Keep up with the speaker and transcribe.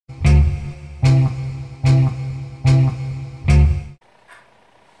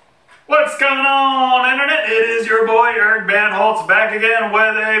everybody, Eric Bandholz back again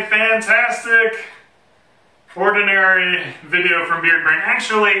with a fantastic, ordinary video from Beardbrand.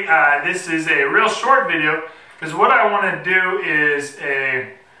 Actually, this is a real short video because what I want to do is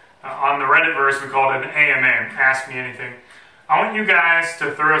on the Redditverse we call it an AMA, Ask Me Anything. I want you guys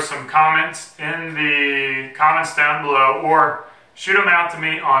to throw some comments in the comments down below or shoot them out to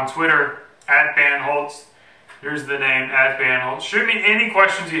me on Twitter at Bandholz. Here's the name, at Bandholz. Shoot me any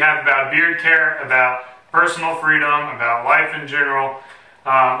questions you have about beard care, about personal freedom, about life in general.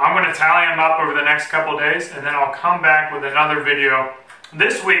 I'm going to tally them up over the next couple days, and then I'll come back with another video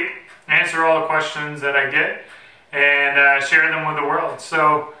this week, answer all the questions that I get, and share them with the world.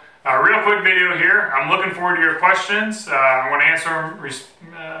 So, real quick video here. I'm looking forward to your questions. I'm going to answer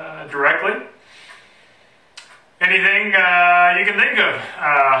them directly. Anything you can think of.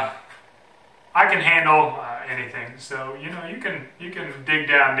 I can handle anything, so you know you can dig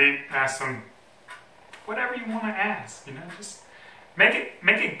down deep, ask some whatever you want to ask. You know, just make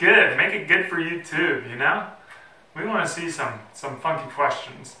it good, make it good for YouTube. You know, we want to see some funky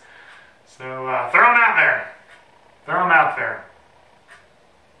questions. So throw them out there, throw them out there.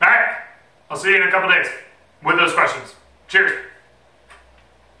 All right, I'll see you in a couple days with those questions. Cheers.